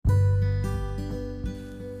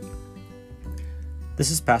This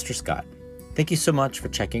is Pastor Scott. Thank you so much for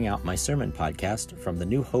checking out my sermon podcast from the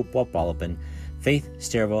New Hope Wapwalopen, Faith,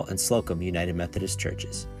 Sterville, and Slocum United Methodist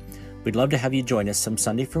Churches. We'd love to have you join us some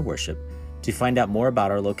Sunday for worship. To find out more about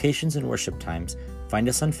our locations and worship times, find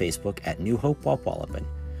us on Facebook at New Hope Wapwalopen.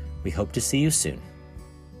 We hope to see you soon.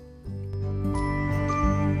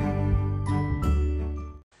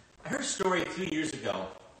 I heard a story a few years ago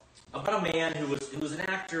about a man who was an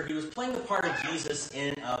actor. He was playing the part of Jesus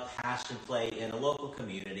in a passion play in a local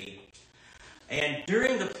community. And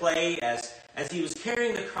during the play, as he was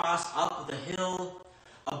carrying the cross up the hill,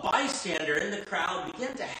 a bystander in the crowd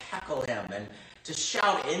began to heckle him and to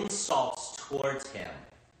shout insults towards him.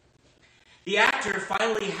 The actor,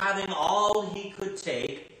 finally having all he could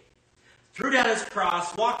take, threw down his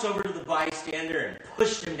cross, walked over to the bystander, and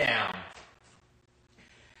pushed him down.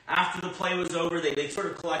 After the play was over, they sort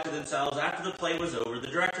of collected themselves. After the play was over, the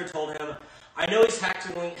director told him, "I know he's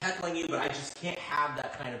heckling you, but I just can't have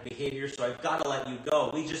that kind of behavior, so I've got to let you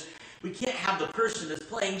go. We can't have the person that's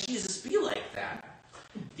playing Jesus be like that."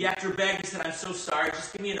 The actor begged. He said, "I'm so sorry.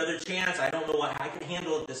 Just give me another chance. I don't know what I can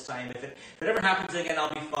handle it this time. If it ever happens again,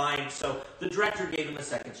 I'll be fine." So the director gave him a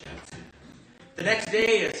second chance. The next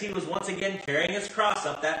day, as he was once again carrying his cross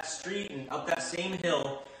up that street and up that same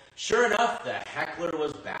hill, sure enough, the heckler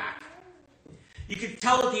was back. You could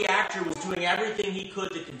tell that the actor was doing everything he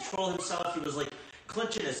could to control himself. He was like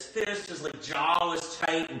clenching his fist, his jaw was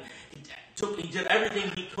tight, and he did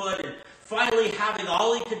everything he could. And finally, having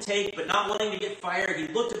all he could take, but not wanting to get fired, he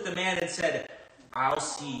looked at the man and said, "I'll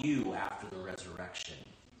see you after the resurrection."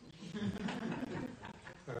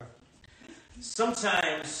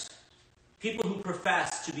 Sometimes people who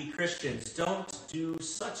profess to be Christians don't do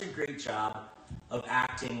such a great job of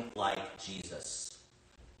acting like Jesus.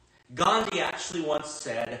 Gandhi actually once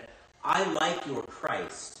said, "I like your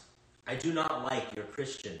Christ. I do not like your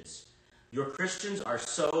Christians. Your Christians are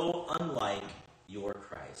so unlike your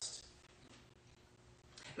Christ."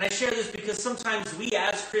 And I share this because sometimes we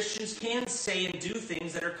as Christians can say and do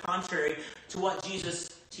things that are contrary to what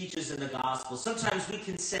Jesus teaches in the gospel. Sometimes we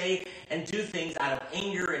can say and do things out of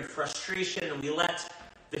anger and frustration, and we let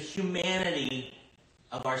the humanity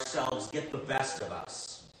of ourselves get the best of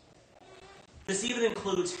us. This even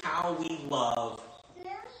includes how we love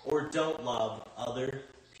or don't love other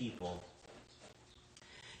people.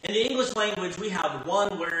 In the English language, we have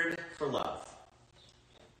one word for love.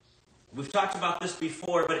 We've talked about this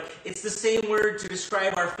before, but it's the same word to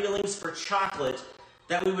describe our feelings for chocolate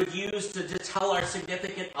that we would use to tell our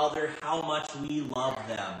significant other how much we love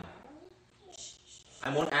them. I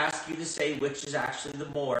won't ask you to say which is actually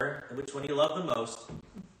which one you love the most.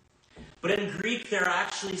 But in Greek, there are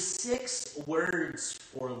actually 6 words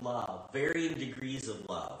for love, varying degrees of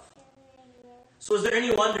love. So is there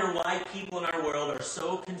any wonder why people in our world are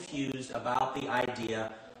so confused about the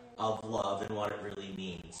idea of love and what it really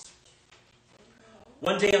means?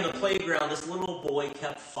 One day on the playground, this little boy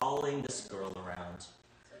kept following this girl around.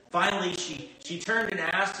 Finally, she turned and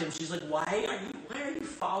asked him, she's like, why are you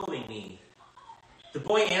following me? The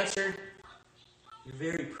boy answered, "You're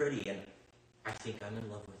very pretty, and I think I'm in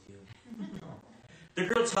love with you." The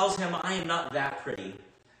girl tells him, "I am not that pretty.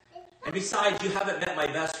 And besides, you haven't met my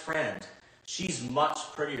best friend. She's much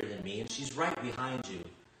prettier than me, and she's right behind you."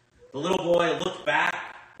 The little boy looked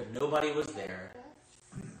back, but nobody was there.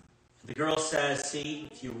 The girl says, "See,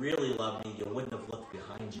 if you really loved me, you wouldn't have looked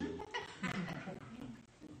behind you."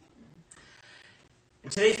 In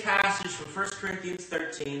today's passage from 1 Corinthians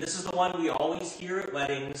 13, this is the one we always hear at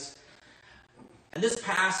weddings. In this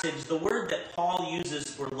passage, the word that Paul uses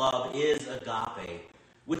for love is agape,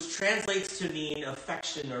 which translates to mean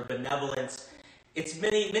affection or benevolence.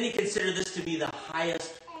 Many consider this to be the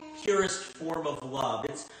highest, purest form of love.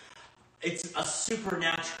 It's a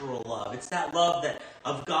supernatural love. It's that love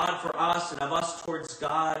of God for us and of us towards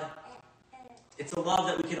God. It's a love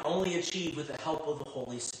that we can only achieve with the help of the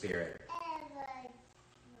Holy Spirit.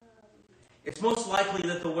 It's most likely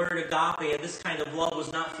that the word agape and this kind of love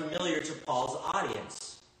was not familiar to Paul's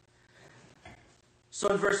audience. So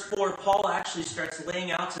in verse 4, Paul actually starts laying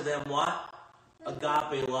out to them what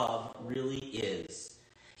agape love really is.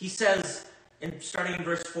 He says, starting in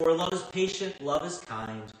verse 4, "Love is patient, love is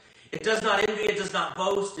kind. It does not envy, it does not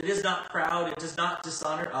boast, it is not proud, it does not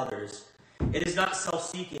dishonor others. It is not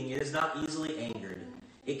self-seeking, it is not easily angered.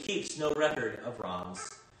 It keeps no record of wrongs.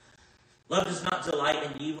 Love does not delight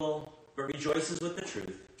in evil, but rejoices with the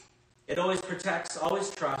truth. It always protects, always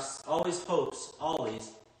trusts, always hopes,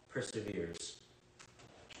 always perseveres."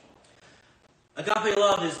 Agape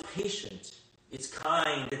love is patient, it's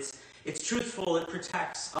kind, it's truthful, it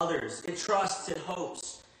protects others, it trusts, it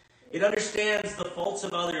hopes, It understands the faults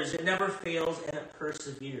of others. It never fails, and it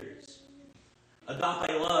perseveres.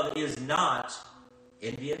 Agape love is not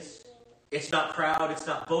envious. It's not proud. It's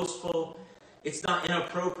not boastful. It's not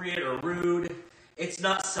inappropriate or rude. It's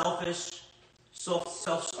not selfish,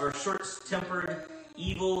 or short-tempered,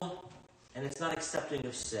 evil, and it's not accepting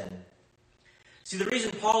of sin. See, the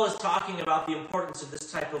reason Paul is talking about the importance of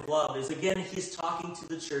this type of love is, again, he's talking to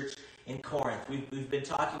the church in Corinth. We've been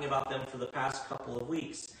talking about them for the past couple of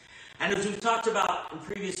weeks. And as we've talked about in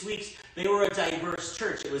previous weeks, they were a diverse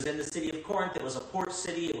church. It was in the city of Corinth. It was a port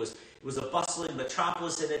city. It was a bustling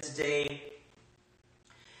metropolis in its day.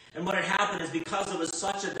 And what had happened is, because it was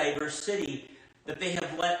such a diverse city, that they had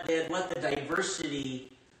let the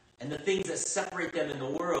diversity and the things that separate them in the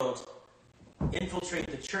world infiltrate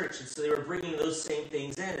the church. And so they were bringing those same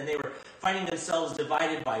things in, and they were finding themselves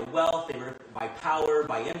divided by wealth, they were by power,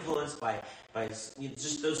 by influence, by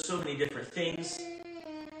just those so many different things.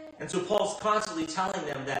 And so Paul's constantly telling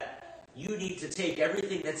them that you need to take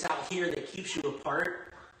everything that's out here that keeps you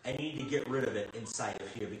apart, and you need to get rid of it inside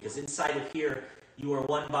of here, because inside of here you are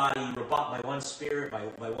one body, you were bought by one Spirit,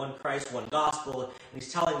 by one Christ, one gospel. And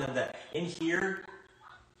he's telling them that in here,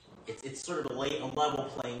 it's sort of a level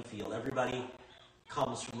playing field. Everybody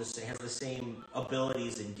comes from has the same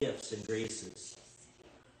abilities and gifts and graces.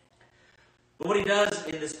 But what he does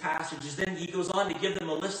in this passage is then he goes on to give them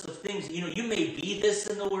a list of things. You may be this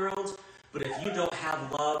in the world, but if you don't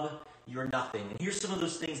have love, you're nothing. And here's some of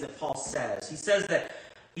those things that Paul says. He says that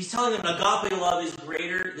he's telling them agape love is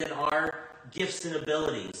greater than our gifts and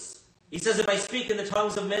abilities. He says, if I speak in the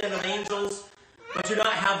tongues of men and of angels, but do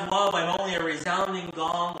not have love, I'm only a resounding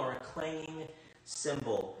gong or a clanging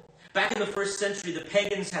cymbal. Back in the first century, the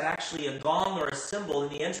pagans had actually a gong or a cymbal in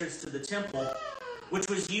the entrance to the temple, which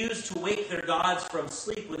was used to wake their gods from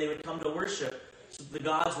sleep when they would come to worship, so that the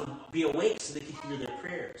gods would be awake so they could hear their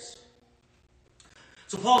prayers.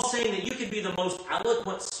 So Paul's saying that you can be the most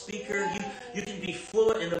eloquent speaker, you can be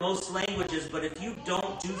fluent in the most languages, but if you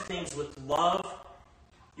don't do things with love,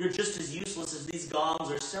 you're just as useless as these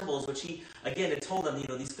gongs or cymbals, which he, again, had told them,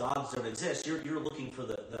 these gods don't exist. You're looking for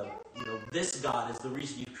this God is the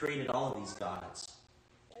reason you created all of these gods.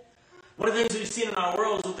 One of the things we've seen in our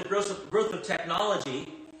world is with the growth of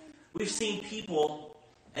technology, we've seen people,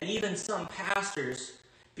 and even some pastors,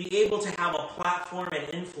 be able to have a platform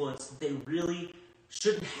and influence that they really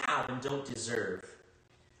shouldn't have and don't deserve.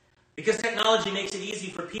 Because technology makes it easy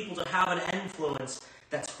for people to have an influence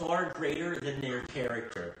that's far greater than their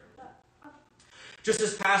character. Just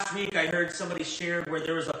this past week, I heard somebody share where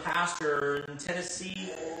there was a pastor in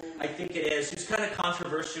Tennessee, I think it is, who's kind of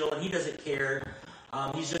controversial, and he doesn't care.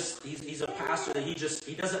 He's a pastor that he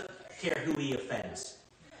doesn't care who he offends.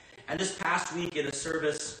 And this past week in a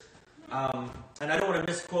service, and I don't want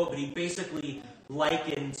to misquote, but he basically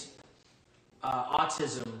likened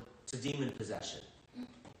autism to demon possession.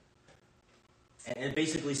 And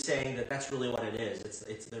basically saying that that's really what it is.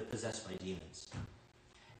 It's they're possessed by demons.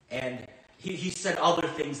 And he said other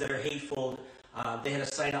things that are hateful. They had a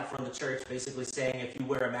sign up from the church basically saying, if you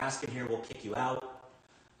wear a mask in here, we'll kick you out.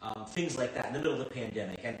 Things like that in the middle of the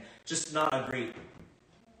pandemic. And just not a great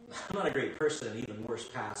person, an even worse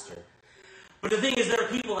pastor. But the thing is, there are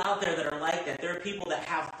people out there that are like that. There are people that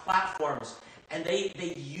have platforms, and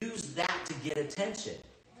they use that to get attention.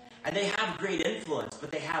 And they have great influence,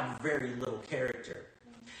 but they have very little character.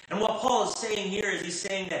 And what Paul is saying here is he's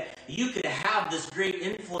saying that you could have this great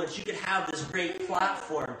influence, you could have this great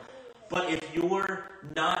platform, but if you're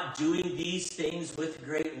not doing these things with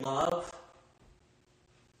great love,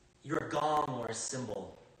 you're a gong or a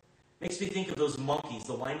cymbal. Makes me think of those monkeys,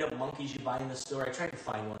 the wind-up monkeys you buy in the store. I tried to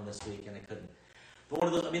find one this week and I couldn't. But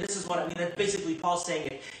one of those, this is what I mean. That's basically Paul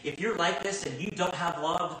saying, if you're like this and you don't have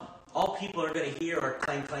love, all people are going to hear are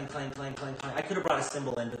clang, clang, clang, clang, clang, clang. I could have brought a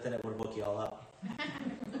cymbal in, but then it would have woke you all up.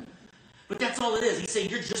 But that's all it is. He's saying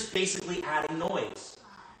you're just basically adding noise.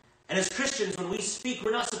 And as Christians, when we speak,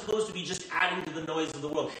 we're not supposed to be just adding to the noise of the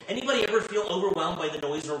world. Anybody ever feel overwhelmed by the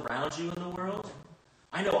noise around you in the world?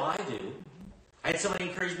 I know I do. I had somebody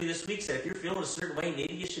encourage me this week, said, if you're feeling a certain way,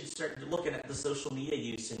 maybe you should start looking at the social media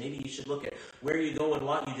use, and maybe you should look at where you go and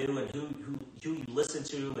what you do and who you listen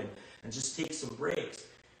to, and just take some breaks.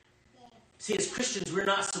 See, as Christians, we're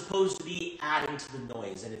not supposed to be adding to the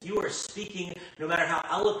noise. And if you are speaking, no matter how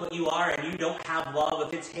eloquent you are, and you don't have love,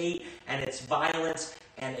 if it's hate and it's violence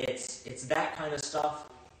and it's that kind of stuff,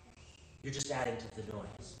 you're just adding to the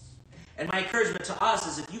noise. And my encouragement to us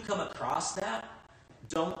is if you come across that,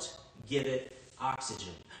 don't give it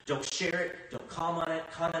oxygen. Don't share it. Don't comment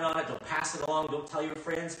on it. Don't pass it along. Don't tell your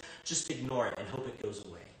friends. Just ignore it and hope it goes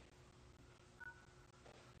away.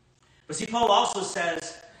 But see, Paul also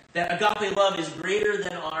says That agape love is greater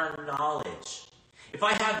than our knowledge. If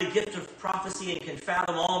I have the gift of prophecy and can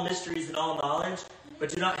fathom all mysteries and all knowledge, but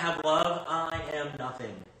do not have love, I am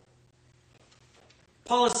nothing.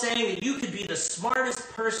 Paul is saying that you could be the smartest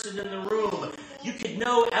person in the room. You could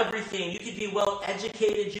know everything. You could be well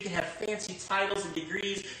educated. You could have fancy titles and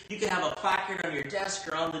degrees. You could have a placard on your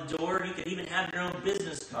desk or on the door. You could even have your own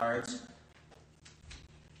business cards.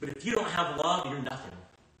 But if you don't have love, you're nothing.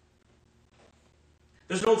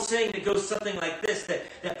 There's an old saying that goes something like this,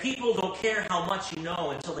 that people don't care how much you know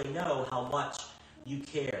until they know how much you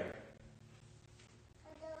care.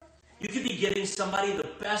 You could be giving somebody the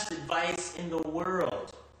best advice in the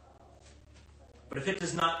world. But if it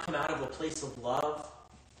does not come out of a place of love,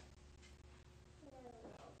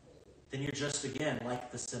 then you're just, again,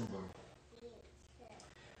 like the symbol.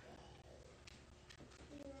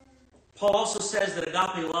 Paul also says that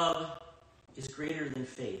agape love is greater than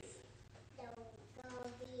faith.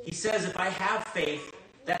 He says, if I have faith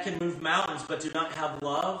that can move mountains but do not have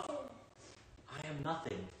love, I am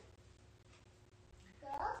nothing.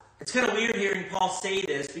 It's kind of weird hearing Paul say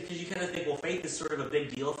this because you kind of think, well, faith is sort of a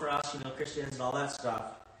big deal for us, Christians and all that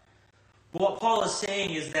stuff. But what Paul is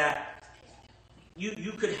saying is that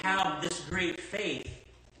you could have this great faith,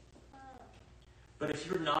 but if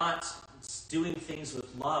you're not doing things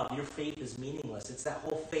with love, your faith is meaningless. It's that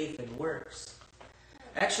whole faith in works.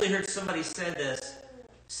 I actually heard somebody said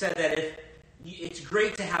that if it's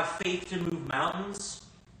great to have faith to move mountains,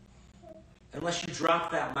 unless you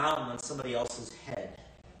drop that mountain on somebody else's head.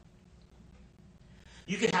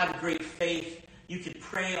 You could have great faith. You could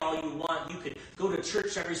pray all you want. You could go to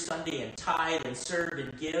church every Sunday and tithe and serve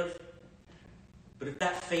and give. But if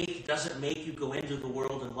that faith doesn't make you go into the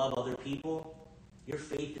world and love other people, your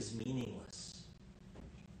faith is meaningless.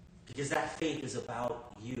 Because that faith is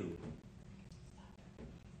about you.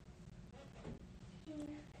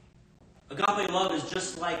 Agape love is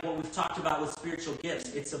just like what we've talked about with spiritual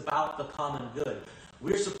gifts. It's about the common good.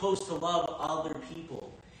 We're supposed to love other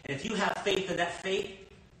people. And if you have faith and that faith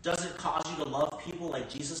doesn't cause you to love people like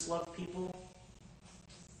Jesus loved people,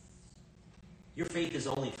 your faith is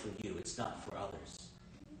only for you. It's not for others.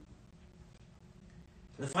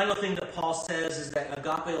 And the final thing that Paul says is that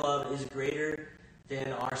agape love is greater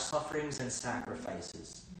than our sufferings and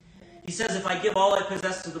sacrifices. He says, if I give all I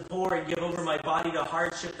possess to the poor and give over my body to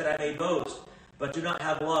hardship that I may boast, but do not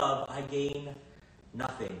have love, I gain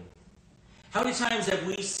nothing. How many times have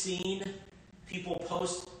we seen people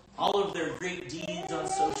post all of their great deeds on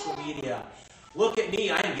social media? Look at me,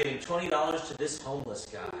 I am giving $20 to this homeless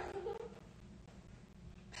guy.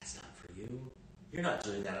 That's not for you. You're not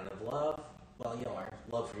doing that out of love. Well, you are.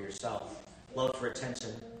 Love for yourself. Love for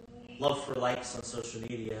attention. Love for likes on social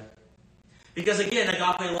media. Because again,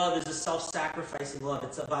 agape love is a self-sacrificing love.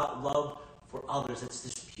 It's about love for others. It's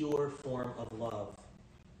this pure form of love.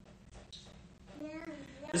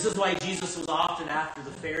 This is why Jesus was often after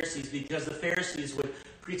the Pharisees, because the Pharisees would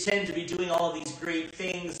pretend to be doing all of these great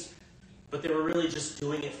things, but they were really just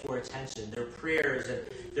doing it for attention. Their prayers and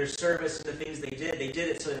their service and the things they did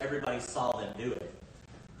it so that everybody saw them do it.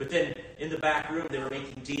 But then in the back room, they were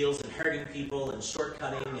making deals and hurting people and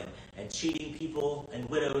shortcutting and cheating people and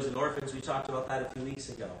widows and orphans. We talked about that a few weeks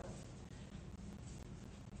ago.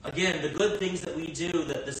 Again, the good things that we do,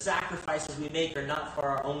 the sacrifices we make are not for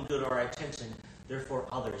our own good or our attention. They're for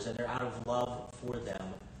others, and they're out of love for them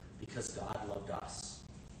because God loved us.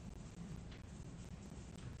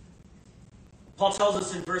 Paul tells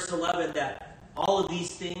us in verse 11 that all of these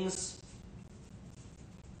things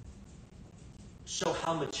show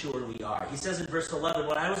how mature we are. He says in verse 11,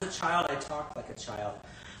 when I was a child, I talked like a child.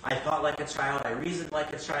 I thought like a child. I reasoned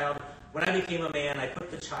like a child. When I became a man, I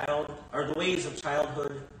put the ways of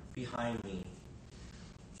childhood behind me.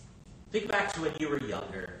 Think back to when you were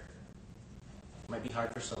younger. It might be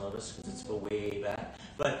hard for some of us because it's go way back.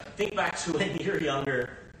 But think back to when you were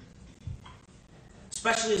younger.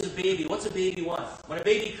 Especially as a baby. What's a baby want? When a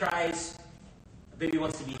baby cries, a baby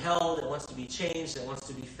wants to be held, it wants to be changed, it wants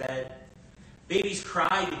to be fed. Babies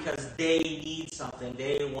cry because they need something.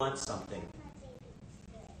 They want something.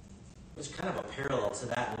 There's kind of a parallel to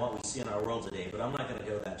that in what we see in our world today, but I'm not going to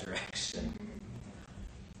go that direction.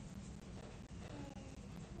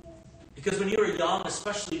 Because when you were young,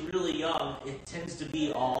 especially really young, it tends to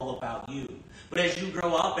be all about you. But as you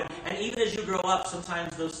grow up, and even as you grow up,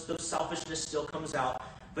 sometimes those selfishness still comes out.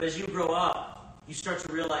 But as you grow up, you start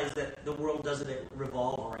to realize that the world doesn't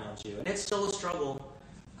revolve around you. And it's still a struggle.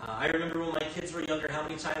 I remember when my kids were younger, how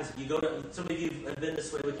many times if you go to, some of you have been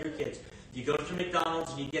this way with your kids, you go to McDonald's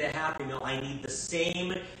and you get a Happy Meal, I need the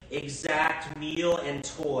same exact meal and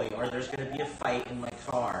toy or there's going to be a fight in my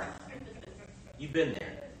car. You've been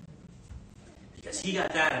there. because he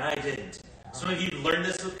got that and I didn't. Some of you learned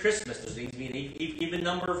this with Christmas. There's needs to be an even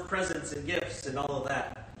number of presents and gifts and all of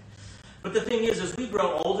that. But the thing is, as we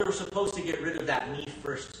grow older, we're supposed to get rid of that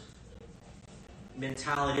me-first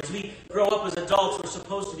mentality. As we grow up as adults, we're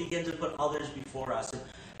supposed to begin to put others before us.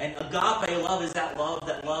 And agape love is that love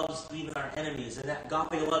that loves even our enemies. And that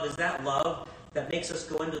agape love is that love that makes us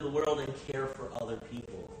go into the world and care for other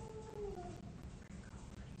people.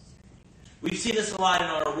 We've seen this a lot in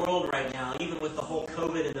our world right now, even with the whole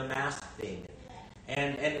COVID and the mask thing.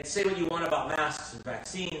 And say what you want about masks and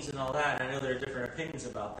vaccines and all that. And I know there are different opinions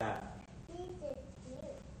about that.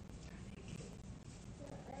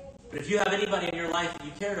 But if you have anybody in your life that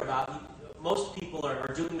you care about, most people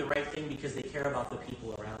are doing the right thing because they care about the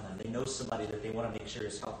people around them. They know somebody that they want to make sure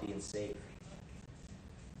is healthy and safe.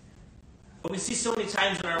 But we see so many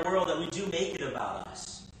times in our world that we do make it about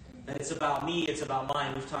us. That it's about me, it's about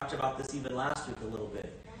mine. We've talked about this even last week a little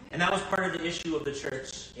bit. And that was part of the issue of the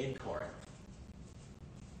church in Corinth.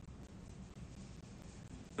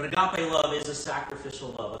 But agape love is a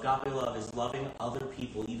sacrificial love. Agape love is loving other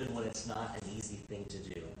people even when it's not an easy thing to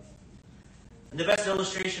do. And the best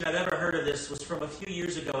illustration I've ever heard of this was from a few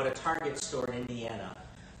years ago at a Target store in Indiana.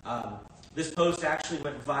 This post actually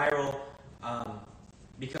went viral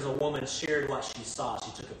because a woman shared what she saw.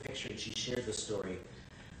 She took a picture and she shared the story.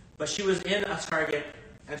 But she was in a Target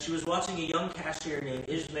and she was watching a young cashier named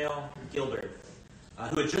Ishmael Gilbert,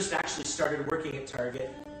 who had just actually started working at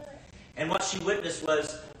Target. And what she witnessed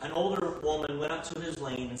was an older woman went up to his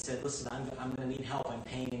lane and said, "Listen, I'm going to need help. I'm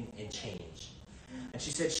paying in change." And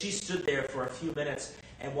she said she stood there for a few minutes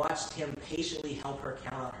and watched him patiently help her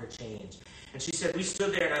count out her change. And she said, we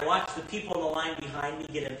stood there and I watched the people in the line behind me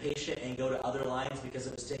get impatient and go to other lines because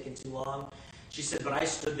it was taking too long. She said, but I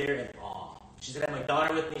stood there in awe. She said, I had my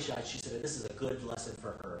daughter with me. She said, this is a good lesson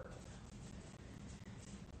for her.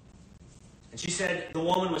 And she said the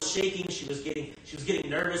woman was shaking. She was getting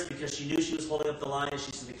nervous because she knew she was holding up the line.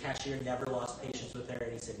 She said the cashier never lost patience with her.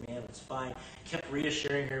 And he said, ma'am, it's fine. Kept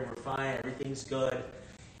reassuring her, we're fine, everything's good.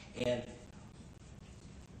 And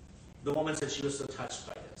the woman said she was so touched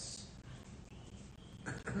by this.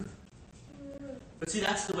 But see,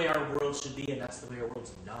 that's the way our world should be, and that's the way our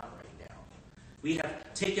world's not right now. We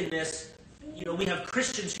have taken this. We have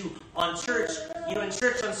Christians who in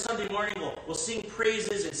church on Sunday morning will sing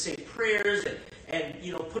praises and say prayers and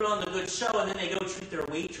put on the good show, and then they go treat their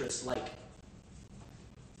waitress like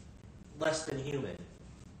less than human.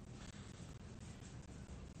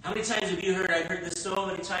 How many times have you heard, I've heard this so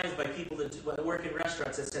many times by people that work in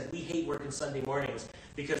restaurants that said, we hate working Sunday mornings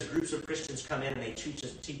because groups of Christians come in and they treat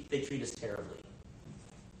us terribly.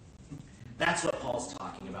 That's what Paul's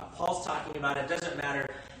talking about. Paul's talking about it doesn't matter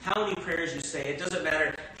how many prayers you say. It doesn't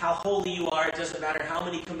matter how holy you are. It doesn't matter how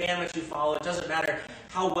many commandments you follow. It doesn't matter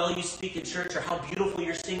how well you speak in church or how beautiful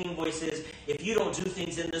your singing voice is. If you don't do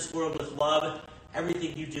things in this world with love,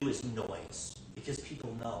 everything you do is noise because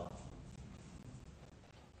people know.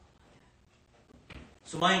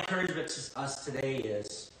 So my encouragement to us today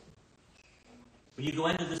is, when you go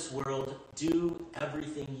into this world, do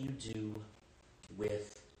everything you do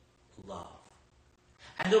with love.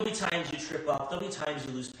 And there'll be times you trip up. There'll be times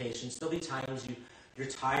you lose patience. There'll be times you're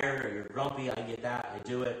tired or you're grumpy. I get that. I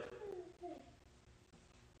do it.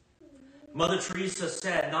 Mother Teresa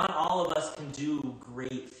said, not all of us can do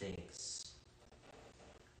great things,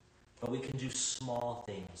 but we can do small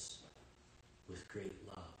things with great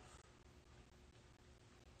love.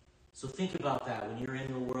 So think about that when you're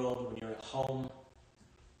in the world, when you're at home.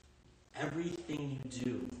 Everything you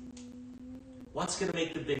do, what's going to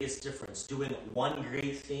make the biggest difference? Doing one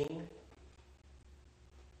great thing?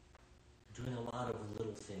 Doing a lot of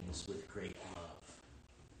little things with great love.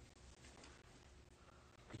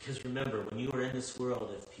 Because remember, when you are in this world,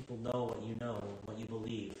 if people know, what you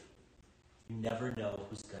believe, you never know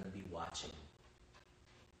who's going to be watching.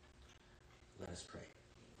 Let us pray.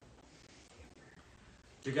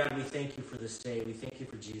 Dear God, we thank you for this day. We thank you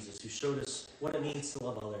for Jesus, who showed us what it means to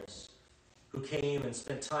love others, who came and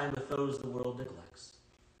spent time with those the world neglects.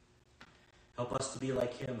 Help us to be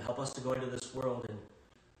like him. Help us to go into this world and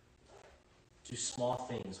do small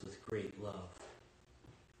things with great love.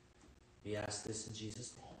 We ask this in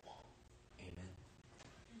Jesus' name.